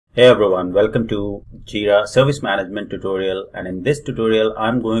Hey everyone, welcome to Jira Service Management tutorial, and in this tutorial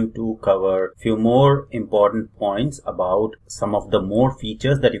I'm going to cover few more important points about some of the more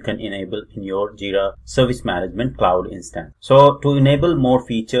features that you can enable in your Jira Service Management cloud instance. So to enable more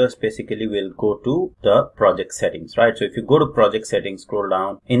features, basically we'll go to the project settings, right? So if you go to project settings, scroll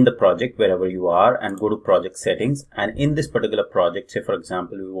down in the project wherever you are and go to project settings, and in this particular project, say for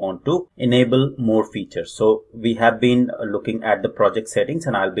example we want to enable more features. So we have been looking at the project settings,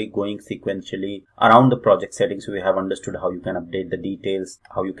 and I'll be going sequentially around the project settings. So we have understood how you can update the details,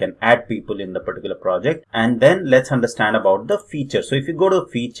 how you can add people in the particular project, and then let's understand about the features. So if you go to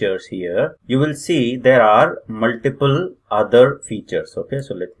features here, you will see there are multiple other features. Okay,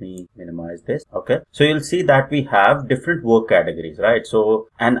 so let me minimize this. Okay, so you'll see that we have different work categories, right? So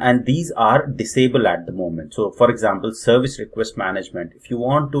and these are disabled at the moment. So for example, service request management, if you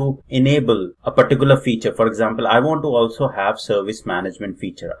want to enable a particular feature, for example, I want to also have service management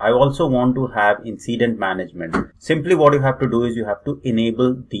feature, I also want to have incident management, simply what you have to do is you have to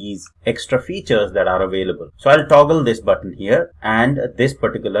enable these extra features that are available. So I'll toggle this button here, and this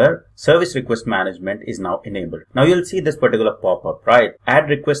particular service request management is now enabled. Now you'll see this particular pop-up, right? Add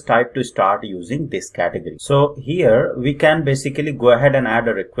request type to start using this category. So here we can basically go ahead and add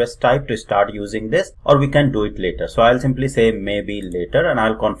a request type to start using this, or we can do it later. So I'll simply say maybe later, and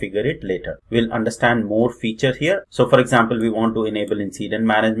I'll configure it later. We'll understand more features here. So for example, we want to enable incident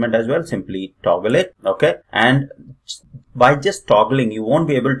management as well, simply toggle it. Okay, and by just toggling you won't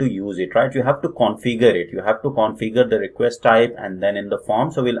be able to use it, right? You have to configure it. You have to configure the request type and then in the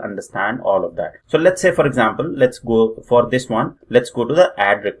form. So we'll understand all of that. So let's say for example, let's go for this one, let's go to the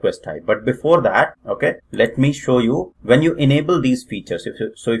add request type. But before that, okay, let me show you when you enable these features.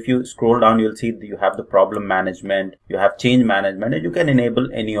 If you scroll down, you'll see that you have the problem management, you have change management, and you can enable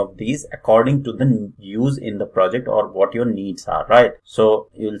any of these according to the use in the project or what your needs are, right? So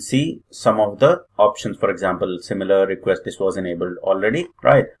you'll see some of the options. For example, similar request, this was enabled already,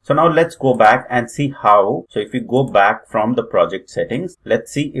 right? So now let's go back and see how. So if we go back from the project settings,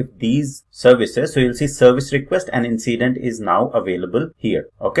 let's see if these services, so you'll see service request and incident is now available here,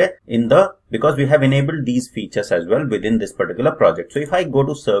 okay, because we have enabled these features as well within this particular project. So if I go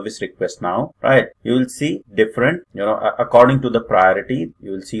to service request now, right, you will see different, according to the priority,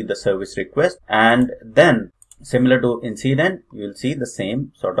 you will see the service request, and then similar to incident, you will see the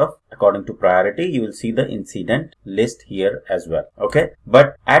same sort of according to priority, you will see the incident list here as well. Okay,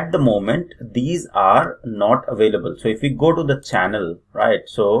 but at the moment these are not available. So if we go to the channel, right,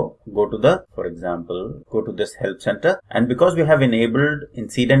 so go to the, for example, go to this help center, and because we have enabled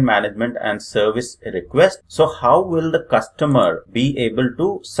incident management and service request, so how will the customer be able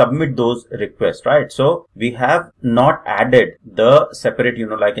to submit those requests, right? So we have not added the separate,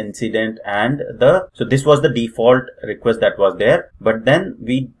 like incident and so this was the default request that was there, but then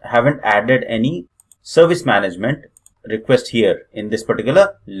we haven't added any service management request here in this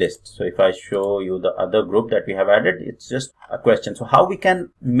particular list. So if I show you the other group that we have added, it's just a question. So how we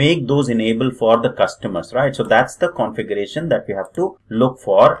can make those enable for the customers, right? So that's the configuration that we have to look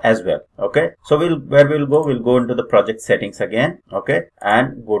for as well. Okay, so we'll go into the project settings again, okay,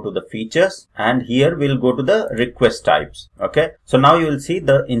 and go to the features, and here we'll go to the request types. Okay, so now you will see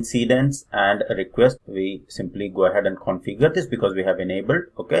the incidents and request. We simply go ahead and configure this because we have enabled.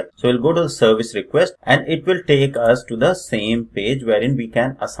 Okay, so we'll go to the service request, and it will take us to the same page wherein we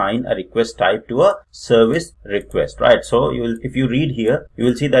can assign a request type to a service request, right? So if you read here, you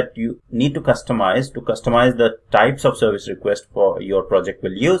will see that you need to customize the types of service request for your project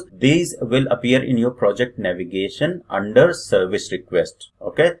will use. These will appear in your project navigation under service request.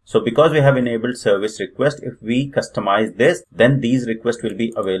 Okay, so because we have enabled service request, if we customize this, then these requests will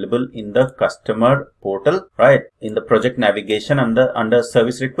be available in the customer portal, right, in the project navigation under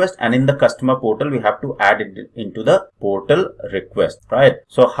service request, and in the customer portal we have to add it into the portal request, right?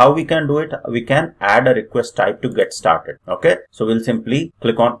 So how we can do it, we can add a request type to get started. Okay, so we'll simply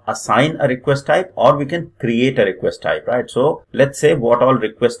click on assign a request type, or we can create a request type, right? So let's say what all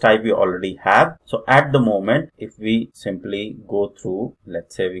request type we already have. So at the moment, if we simply go through,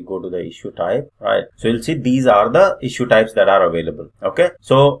 let's say we go to the issue type, right, so you'll see these are the issue types that are available. Okay,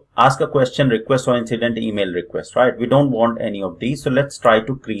 so ask a question, request or incident, email request, right? We don't want any of these, so let's try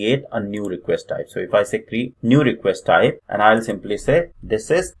to create a new request type. So if I say create new request type, and I'll simply say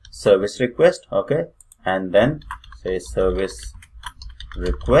this is service request, okay, and then say service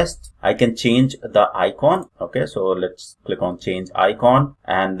request, I can change the icon. Okay, so let's click on change icon,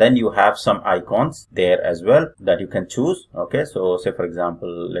 and then you have some icons there as well that you can choose. Okay, so say for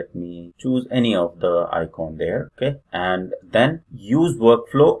example, let me choose any of the icon there. Okay, and then use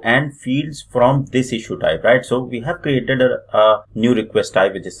workflow and fields from this issue type, right? So we have created a new request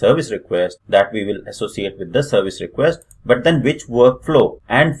type, which is service request, that we will associate with the service request. But then which workflow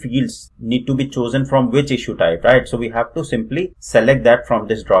and fields need to be chosen from which issue type, right? So we have to simply select that from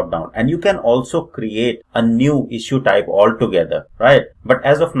this drop down, and you can also create a new issue type altogether, right? But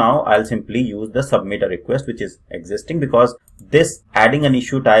as of now, I'll simply use the submit a request, which is existing, because this adding an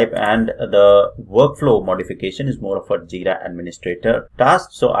issue type and the workflow modification is more of a Jira administrator task.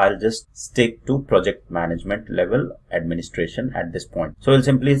 So I'll just stick to project management level administration at this point. So we'll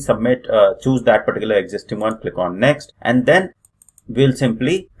simply submit, choose that particular existing one, click on next, and then we'll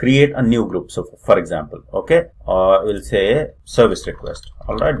simply create a new group. So for example, okay, we'll say service request.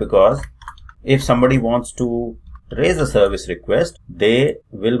 All right, because if somebody wants to raise a service request, they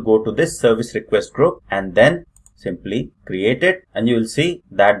will go to this service request group and then simply create it, and you will see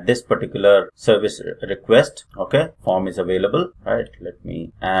that this particular service request, okay, form is available, right?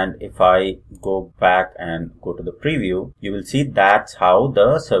 And if I go back and go to the preview, you will see that's how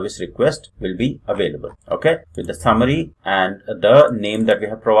the service request will be available, okay, with the summary and the name that we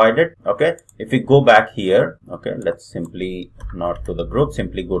have provided. Okay, if we go back here, okay, let's simply not to the group,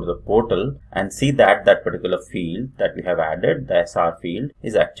 simply go to the portal and see that that particular field that we have added, the SR field,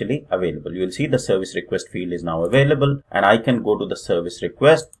 is actually available. You will see the service request field is now available, and I can go to the service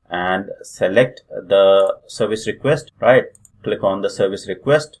request and select the service request, right? Click on the service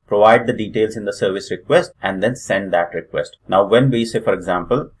request, provide the details in the service request, and then send that request. Now when we say, for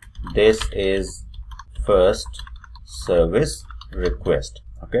example, this is first service request,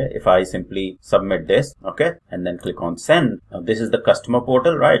 okay, if I simply submit this, okay, and then click on send, now this is the customer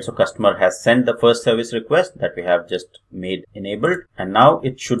portal, right? So customer has sent the first service request that we have just made enabled, and now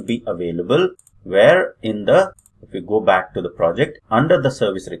it should be available where in the, if we go back to the project under the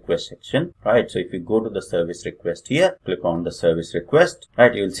service request section, right? So if you go to the service request here, click on the service request,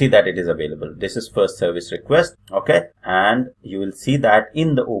 right? You will see that it is available. This is first service request, okay, and you will see that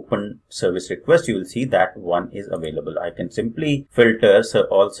in the open service request, you will see that one is available. I can simply filter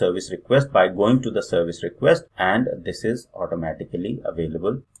all service requests by going to the service request, and this is automatically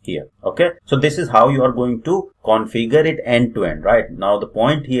available here. Okay, so this is how you are going to configure it end to end, right? Now the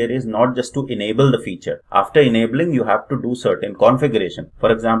point here is not just to enable the feature. After enabling, you have to do certain configuration.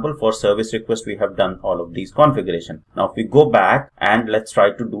 For example, for service request, we have done all of these configuration. Now if we go back and let's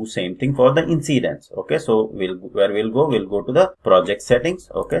try to do same thing for the incidents. Okay, so we'll go to the project settings.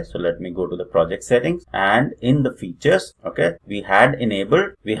 Okay, so let me go to the project settings, and in the features, okay, we had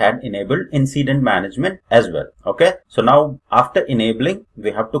enabled incident management as well. Okay, so now after enabling, we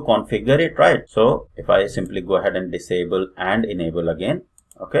have to configure it, right? So if I simply go ahead and disable and enable again,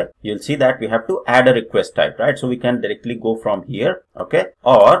 okay, you'll see that we have to add a request type, right? So we can directly go from here, okay,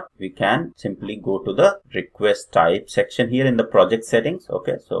 or we can simply go to the request type section here in the project settings.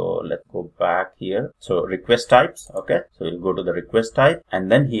 Okay, so let's go back here. So request types, okay, so we'll go to the request type,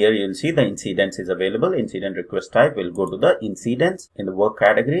 and then here you'll see the incidents is available. Incident request type, we'll go to the incidents in the work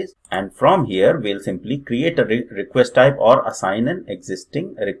categories, and from here we'll simply create a request type or assign an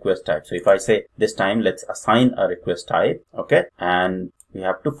existing request type. So if I say this time, let's assign a request type, okay, and we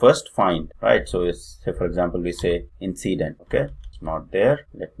have to first find, right? So say for example, we say incident, okay, it's not there.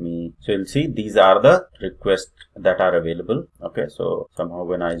 So you'll see these are the requests that are available. Okay, so somehow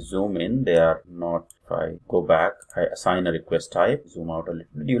when I zoom in, they are not. If I go back, I assign a request type, zoom out a little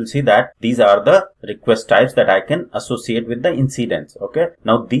bit, you will see that these are the request types that I can associate with the incidents. Okay,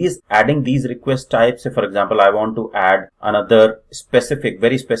 now adding these request types, say for example, I want to add another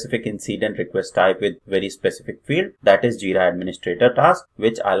very specific incident request type with very specific field, that is Jira administrator task,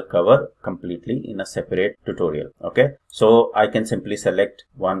 which I'll cover completely in a separate tutorial. Okay, so I can simply select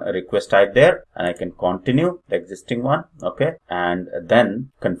one request type there, and I can continue the existing one, okay, and then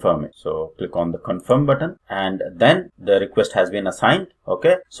confirm it. So click on the confirm button, and then the request has been assigned.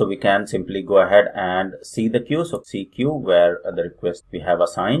 Okay, so we can simply go ahead and see the queue. So see queue where the request we have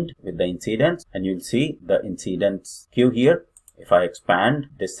assigned with the incidents, and you'll see the incidents queue here. If I expand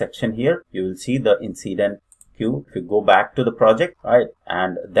this section here, you will see the incident queue. If you go back to the project, right,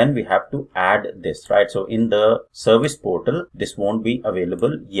 and then we have to add this, right? So in the service portal, this won't be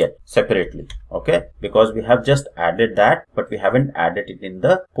available yet separately, okay, because we have just added that, but we haven't added it in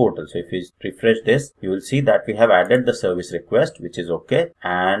the portal. So if we refresh this, you will see that we have added the service request, which is okay,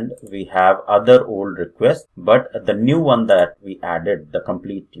 and we have other old requests, but the new one that we added, the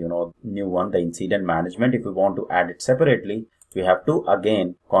complete, new one, the incident management, if we want to add it separately, we have to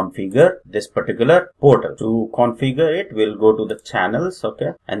again configure this particular portal. To configure it, we'll go to the channels,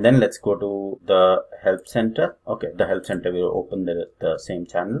 okay, and then let's go to the help center. Okay, the help center will open the same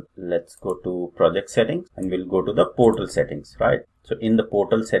channel. Let's go to project settings and we'll go to the portal settings, right? So in the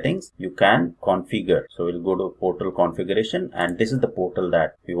portal settings, you can configure. So we'll go to portal configuration, and this is the portal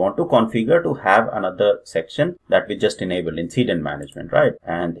that we want to configure to have another section that we just enabled, incident management, right?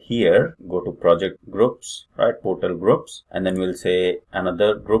 And here, go to project groups, right? Portal groups, and then we'll say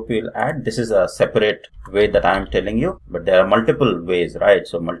another group we'll add. This is a separate way that I'm telling you, but there are multiple ways, right?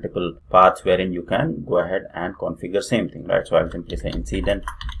 So multiple paths wherein you can go ahead and configure same thing, right? So I'll simply say incident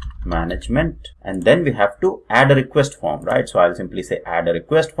management, and then we have to add a request form, right? So I'll simply say add a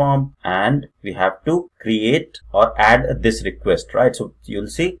request form, and we have to create or add this request, right? So you'll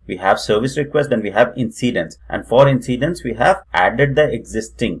see we have service request, then we have incidents, and for incidents we have added the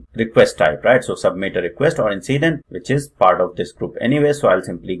existing request type, right? So submit a request or incident, which is part of this group anyway. So I'll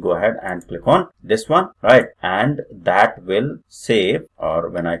simply go ahead and click on this one, right? And that will save, or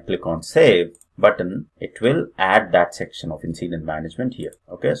when I click on save button, it will add that section of incident management here.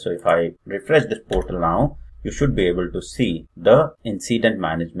 Okay, so if I refresh this portal now, you should be able to see the incident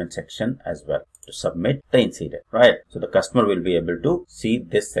management section as well to submit the incident, right? So the customer will be able to see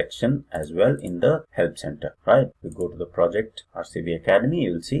this section as well in the help center, right? We go to the project RCB Academy,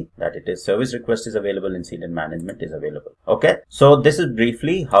 you will see that it is service request is available, incident management is available. Okay, so this is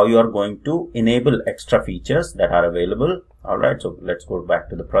briefly how you are going to enable extra features that are available. All right, so let's go back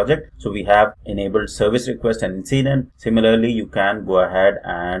to the project. So we have enabled service request and incident. Similarly, you can go ahead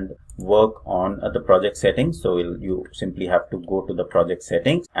and work on the project settings. So you simply have to go to the project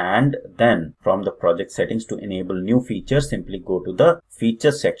settings, and then from the project settings to enable new features, simply go to the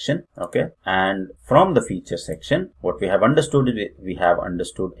feature section. Okay, and from the feature section, what we have understood is we have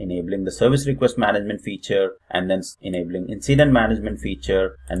understood enabling the service request management feature, and then enabling incident management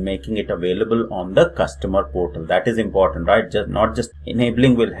feature, and making it available on the customer portal. That is important, right? Not just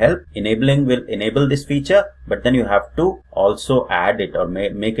enabling will help. Enabling will enable this feature, but then you have to also add it or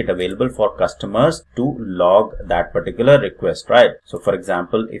make it available for customers to log that particular request, right? So for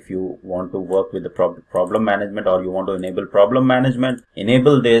example, if you want to work with the problem management, or you want to enable problem management,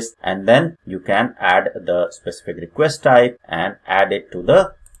 enable this, and then you can add the specific request type and add it to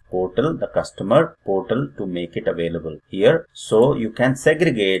the portal, the customer portal, to make it available here. So you can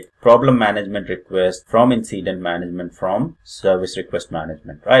segregate problem management request from incident management from service request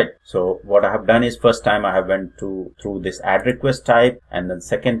management, right? So what I have done is, first time I have went through this add request type, and then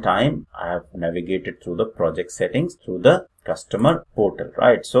second time I have navigated through the project settings through the customer portal,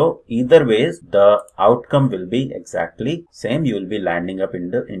 right? So either ways the outcome will be exactly same. You will be landing up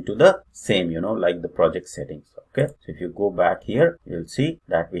into the same, like the project settings. Okay, so if you go back here, you'll see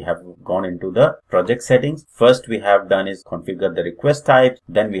that we have gone into the project settings. First we have done is configure the request types,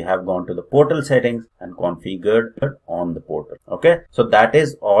 then we have gone to the portal settings and configured on the portal. Okay, so that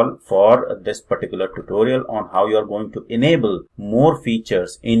is all for this particular tutorial on how you are going to enable more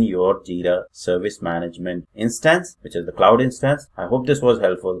features in your Jira Service Management instance, which is the cloud instance. I hope this was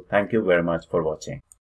helpful. Thank you very much for watching.